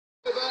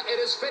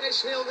has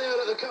finished 0-0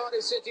 at the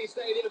Cardiff City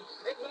Stadium.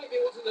 It maybe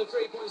wasn't the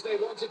 3 points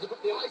they wanted to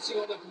put the icing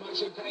on the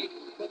promotion cake,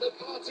 but the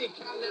party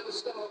can now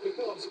start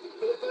because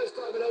for the first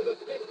time in over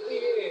 50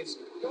 years,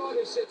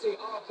 Cardiff City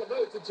are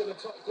promoted to the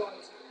top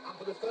flight, and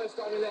for the first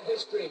time in their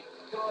history,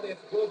 Cardiff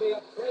will be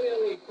a Premier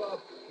League club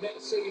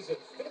next season.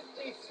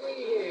 53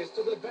 years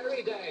to the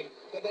very day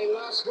that they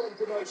last won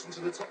promotion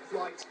to the top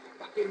flight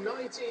back in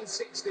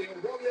 1960, a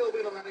 1-0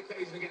 win on that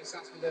occasion against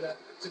Aston Villa.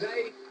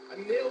 Today, a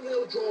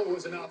 0-0 draw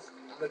was enough,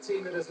 and the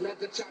team that has led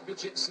the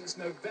Championship since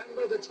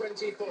November the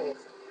 24th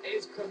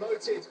is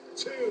promoted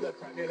to the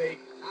Premier League.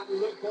 And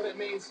look what it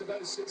means to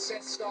those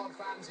success-starved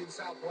fans in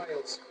South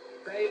Wales.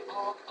 They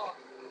are up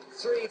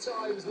 3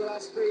 times in the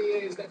last 3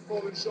 years. They've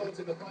fallen short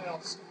in the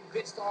playoffs.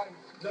 This time,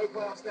 no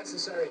playoffs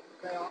necessary.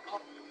 They are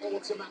up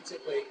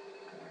automatically.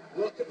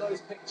 Look at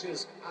those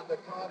pictures at the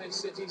Cardiff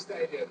City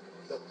Stadium.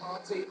 The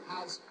party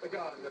has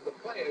begun, and the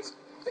players,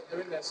 I think they're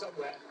in there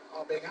somewhere,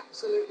 are being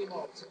absolutely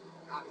mobbed.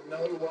 And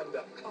no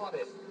wonder.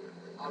 Cardiff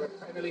are a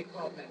Premier League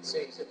club next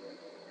season.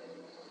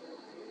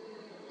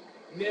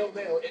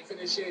 0-0 it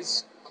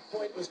finishes. A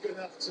point was good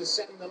enough to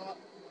send them up,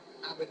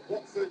 and with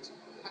Watford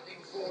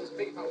heading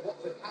forward,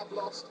 Watford have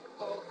lost,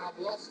 Hull have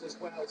lost as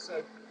well.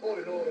 So all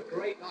in all, a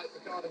great night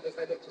for Cardiff as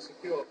they look to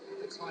secure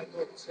the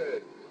title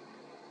too.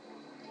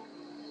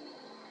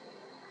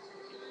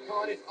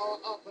 Cardiff are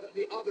up, but at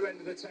the other end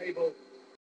of the table,